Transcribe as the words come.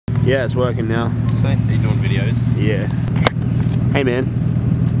Yeah, it's working now. Sweet. Are you doing videos? Yeah. Hey man.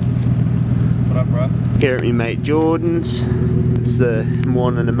 What up, bro? Here at my mate Jordan's. It's the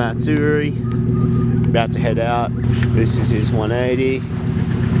morning of Matsuri. About to head out. This is his 180.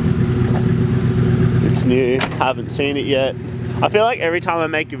 It's new. Haven't seen it yet. I feel like every time I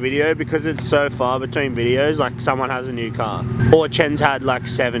make a video, because it's so far between videos, like someone has a new car. Or Chen's had like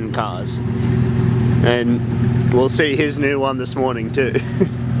 7 cars. And we'll see his new one this morning too.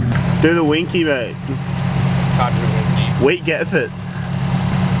 Do the winky, mate. Can't do a winky. Weak effort.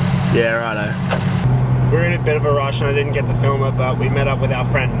 Yeah, righto. We're in a bit of a rush and I didn't get to film it, but we met up with our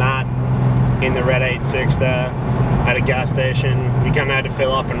friend Matt in the red 86 there at a gas station. We kind of had to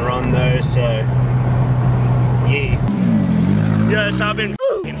fill up and run though, so yeah. Yeah, so I've been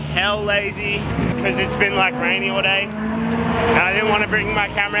f***ing hell lazy because it's been like rainy all day and I didn't want to bring my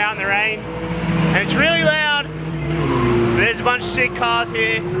camera out in the rain. And it's really loud. There's a bunch of sick cars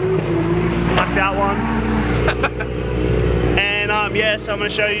here. Like that one. And yeah, so I'm going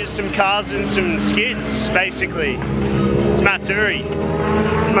to show you some cars and some skids, basically. It's Matsuri.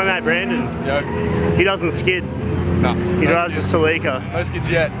 It's my mate Brandon. Yo. He doesn't skid. No. He drives a Celica. No skids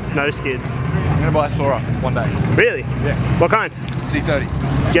yet. No skids. I'm going to buy a Sora one day. Really? Yeah. What kind? Z30.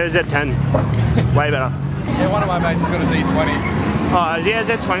 Get a Z10. Way better. Yeah, one of my mates has got a Z20. Oh, yeah,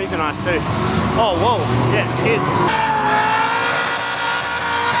 Z20s are nice too. Oh, whoa. Yeah, skids.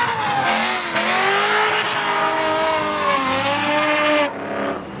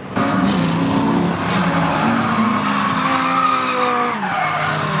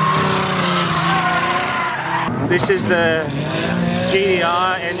 This is the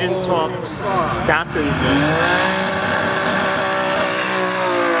GDR engine swapped Datsun.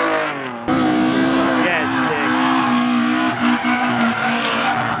 Yeah, it's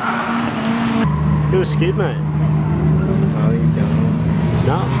sick. Do a skid, mate. Oh, you don't.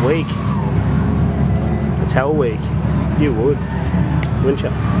 No, weak. It's hell weak. You would, wouldn't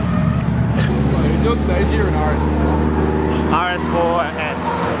you? Is yours stagey or an RS4? RS4S.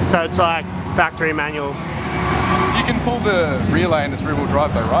 So it's like factory manual. You can pull the relay and it's rear wheel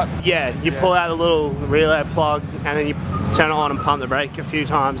drive though, right? Yeah, you pull out the little relay plug and then you turn it on and pump the brake a few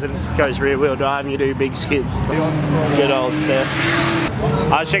times and it goes rear wheel drive and you do big skids. Good old Seth.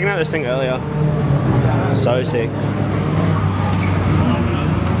 I was checking out this thing earlier. So sick.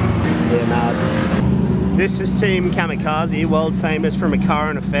 Yeah, mad. This is Team Kamikaze, world famous from a car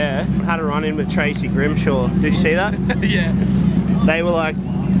and affair. Had a run in with Tracy Grimshaw. Did you see that? Yeah. They were like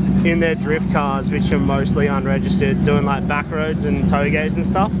in their drift cars, which are mostly unregistered, doing like back roads and togays and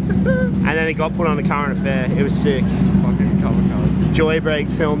stuff. And then it got put on a car and affair. It was sick. Fucking Kamikaze. Joybreak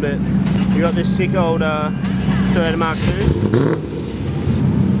filmed it. You got this sick old Toyota Mark II.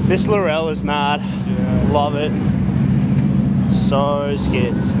 This Laurel is mad. Yeah. Love it. So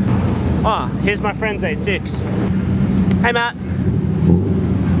skids. Ah, here's my friend's 86. Hey Matt.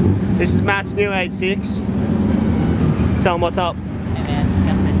 This is Matt's new 86. Tell him what's up. Hey man,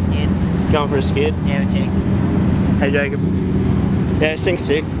 going for a skid. Going for a skid? Yeah, with Jake. Hey Jacob. Yeah, this thing's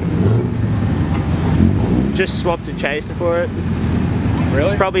sick. Just swapped a chaser for it.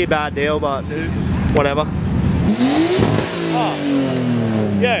 Really? Probably a bad deal, but Jesus. whatever. Oh.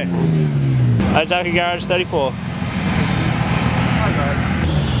 Yeah. Ozaki Garage 34. Hi guys.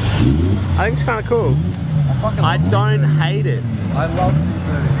 I think it's kind of cool. I don't hate it. I love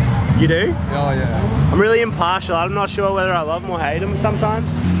the You do? Oh yeah. I'm really impartial. I'm not sure whether I love them or hate them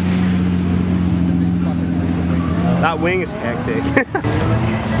sometimes. That wing is hectic.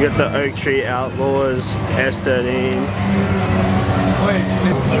 You got the Oak Tree Outlaws S13.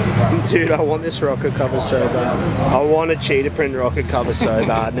 Dude, I want this rocket cover so bad. I want a cheetah print rocket cover so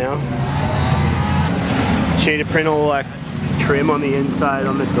bad now. Cheetah print all like trim on the inside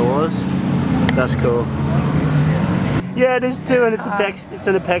on the doors. That's cool. Yeah, it is too, and it's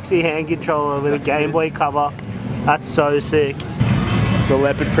an Apexi hand controller with a Game Boy cover. That's so sick. The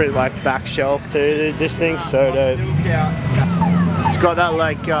leopard print like back shelf too. This thing's so dope. It's got that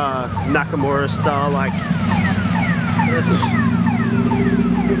like Nakamura style like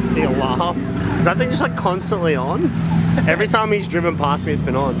the alarm. Is that thing just like constantly on? Every time he's driven past me, it's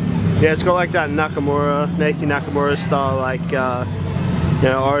been on. Yeah, it's got like that Naiki Nakamura style like you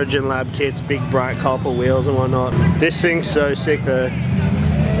know, Origin Lab kits, big bright colourful wheels and whatnot. This thing's so sick though.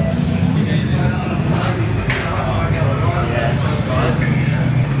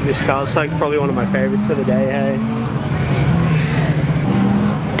 This car's like probably one of my favourites of the day, hey?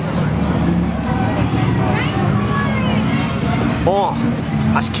 Oh,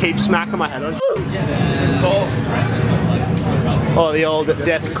 I just keep smacking my head on. Oh, the old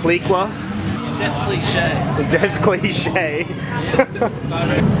Death Cliqua. Death cliche. Death cliche.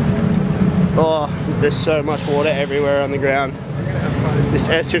 Oh, there's so much water everywhere on the ground. This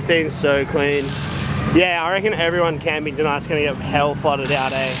S15 is so clean. Yeah, I reckon everyone camping tonight's gonna get hell flooded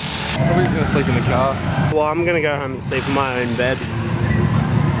out, eh? Probably just gonna sleep in the car. Well, I'm gonna go home and sleep in my own bed.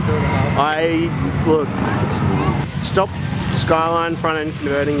 2.5. Look, stop Skyline front end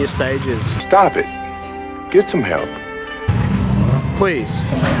converting your stages. Stop it. Get some help. Please.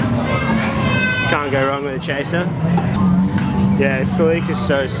 Can't go wrong with a chaser. Yeah, Sleek is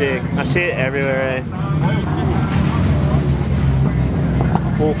so sick. I see it everywhere, eh?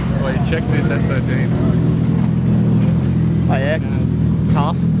 Oof. Wait, check this S13. Oh yeah?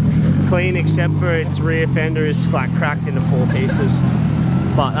 Tough. Clean except for its rear fender is like cracked into 4 pieces.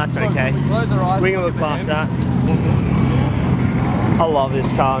 But that's okay. We can look past that. I love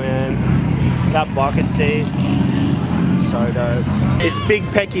this car, man. That bucket seat. So dope. It's Big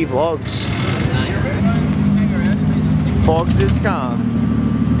Pecky Vlogs. Fogs this car.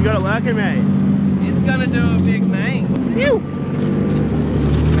 You got it working, mate? It's gonna do a big bang. Ew.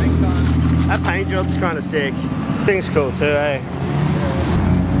 That paint job's kind of sick. Thing's cool too, eh?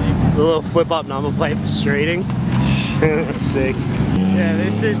 The little flip up number plate for streeting. That's sick. Yeah,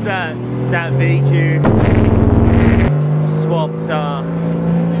 this is that VQ swapped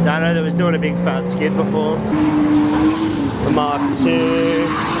Dano that was doing a big fat skid before. The Mark II.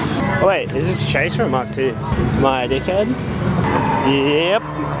 Oh wait, is this a Chaser or a Mark II? My dickhead? Yep.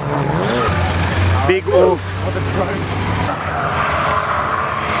 Big oof.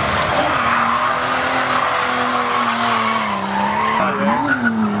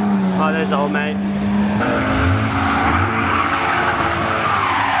 Oh, there's old mate.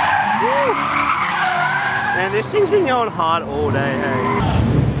 Woo. Man, this thing's been going hard all day, hey?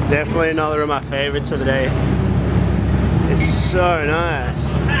 Definitely another of my favorites of the day. It's so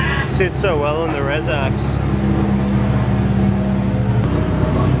nice. It sits so well on the res axe.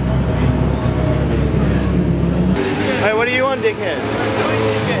 Hey, what are you on, dickhead?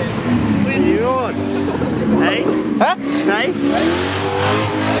 What are you on? Hey? Huh? Hey?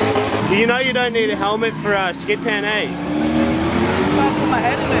 You know you don't need a helmet for skid pan, eh? I can't put my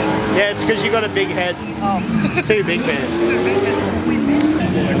head in it. Yeah, it's because you got a big head. Oh. It's too big, man. Too big.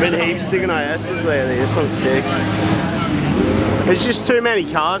 Been heaps sticking ISs lately. This one's sick. There's just too many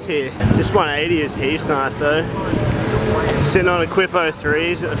cars here. This 180 is heaps nice though. Sitting on a Quippo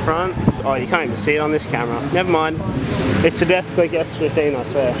 3s at the front. Oh, you can't even see it on this camera. Never mind. It's a Death Click S15, I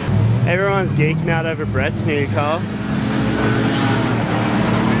swear. Everyone's geeking out over Brett's new car.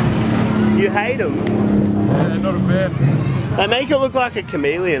 You hate them. Yeah, not a fan. They make it look like a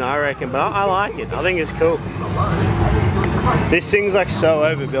chameleon, I reckon, but I like it. I think it's cool. This thing's like so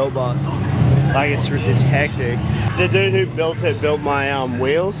overbuilt, but like it's hectic. The dude who built it built my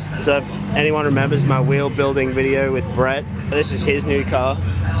wheels. So if anyone remembers my wheel building video with Brett, this is his new car.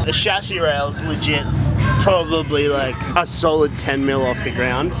 The chassis rail's legit. Probably like a solid 10 mil off the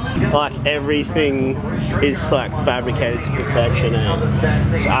ground. Like everything is like fabricated to perfection, and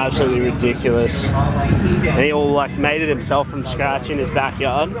it's absolutely ridiculous. And he all like made it himself from scratch in his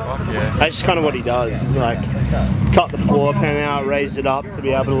backyard. That's just kind of what he does. Like cut the floor pan out, raised it up to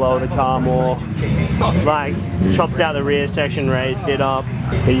be able to lower the car more. Like chopped out the rear section, raised it up.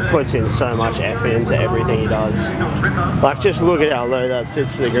 He puts in so much effort into everything he does. Like just look at how low that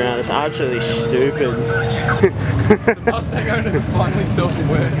sits to the ground. It's absolutely stupid. The Mustang owner's finally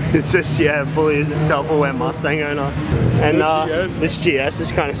self-aware. It's just, yeah, fully is a self-aware Mustang owner. And this GS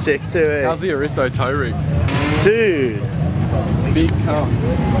is kind of sick too, eh? How's the Aristo tow rig? Dude. Big car.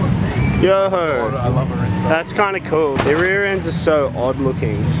 Yo. I love Aristo. That's kind of cool. The rear ends are so odd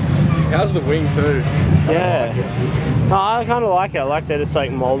looking. How's the wing too? Yeah. No, I kind of like it. I like that it's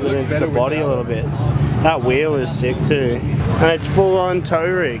like molded into the body a little bit. That wheel is sick too. And it's full on tow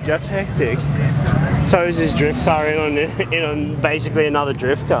rig. That's hectic. Tows his drift car in on basically another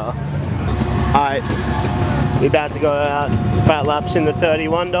drift car. Alright, we're about to go out fat laps in the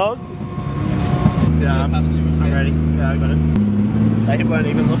 31, dog. Yeah, I'm ready. Yeah, I got it. They weren't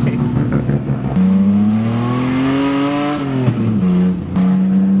even looking.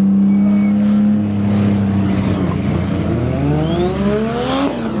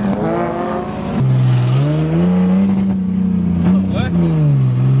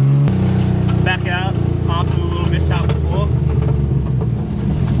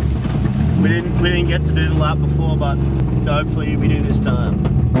 We didn't get to do the lap before, but hopefully we do this time.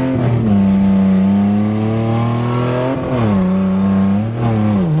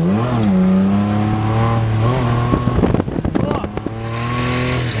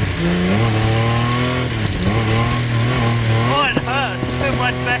 Oh, it hurts in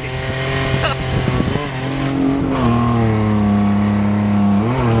my face.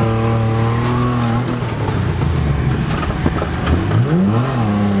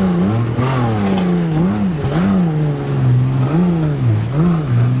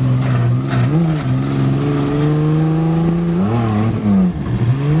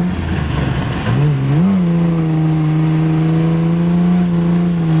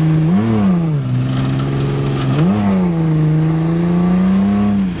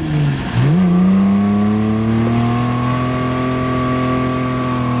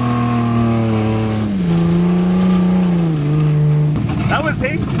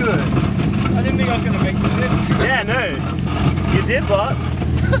 heaps good. I didn't think I was going to make it. Yeah, no. You did what?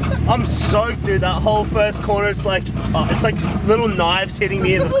 I'm soaked, dude. That whole first corner, it's like little knives hitting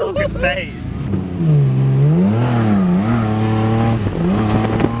me in the fucking face.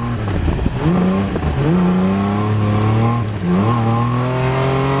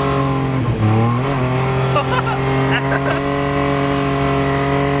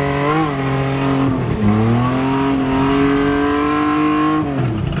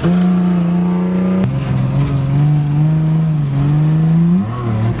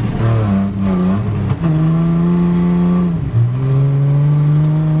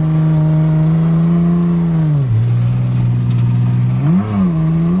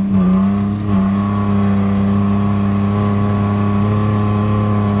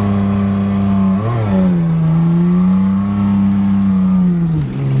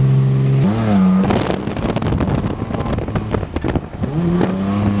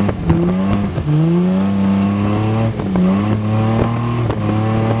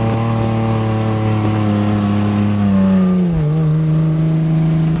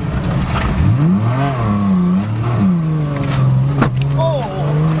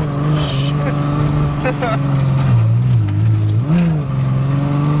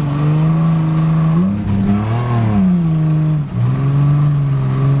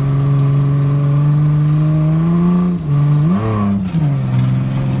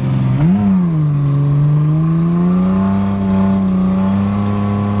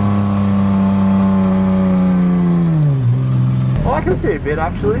 I can see a bit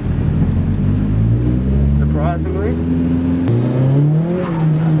actually, surprisingly.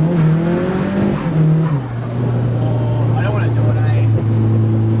 I don't want to do it, eh?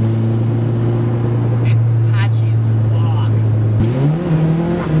 It's patchy as fuck.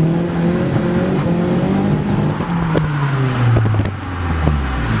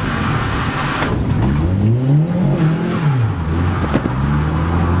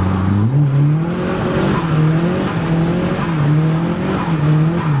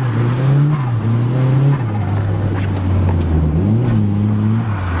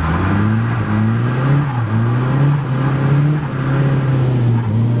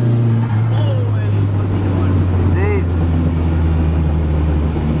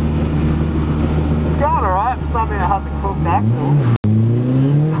 Something that has a cooked axle.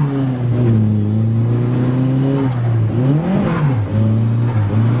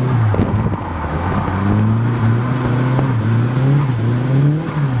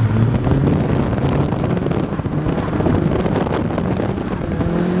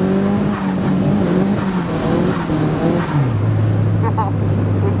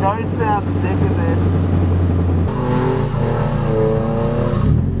 It does sound sick of this.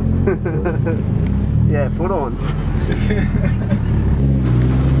 Yeah, foot-ons.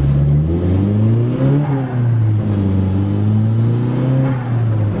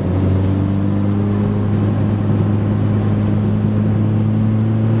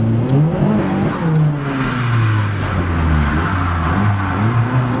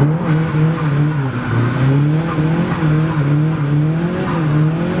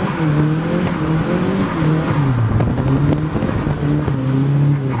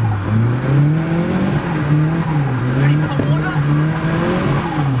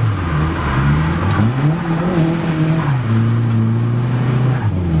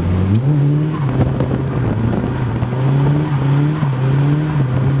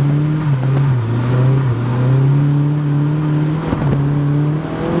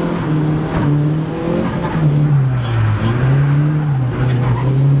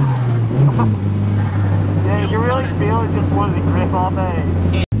 Just wanted to grip off a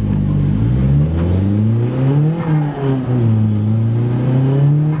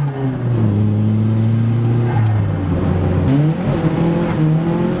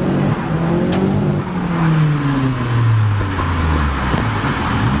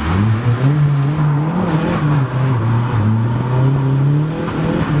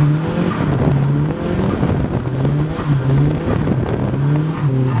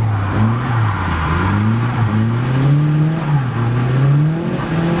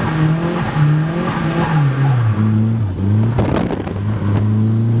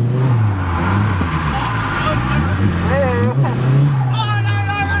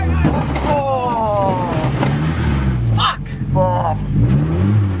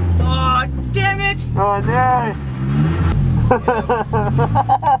Oh no!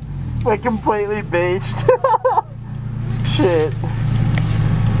 We're completely beached. Shit.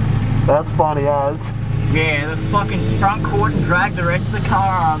 That's funny as. Yeah, the fucking front caught and dragged the rest of the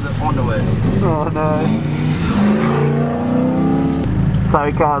car onto it. Oh no. Tow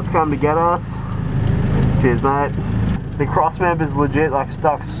cars come to get us. Cheers, mate. The cross member's legit like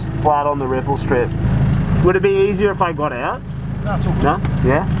stuck flat on the ripple strip. Would it be easier if I got out? No, it's all good. No?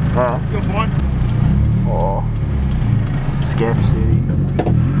 Yeah? Alright. You're fine. Oh. Sketch City.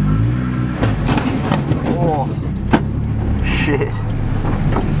 Oh. Shit.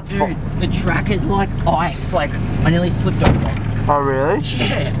 Dude, the track is like ice. Like, I nearly slipped over. Oh, really?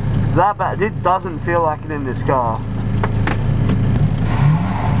 Yeah. Is that bad? It doesn't feel like it in this car.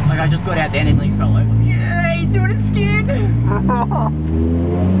 Like, I just got out there and nearly fell over. Yeah, he's doing a skid.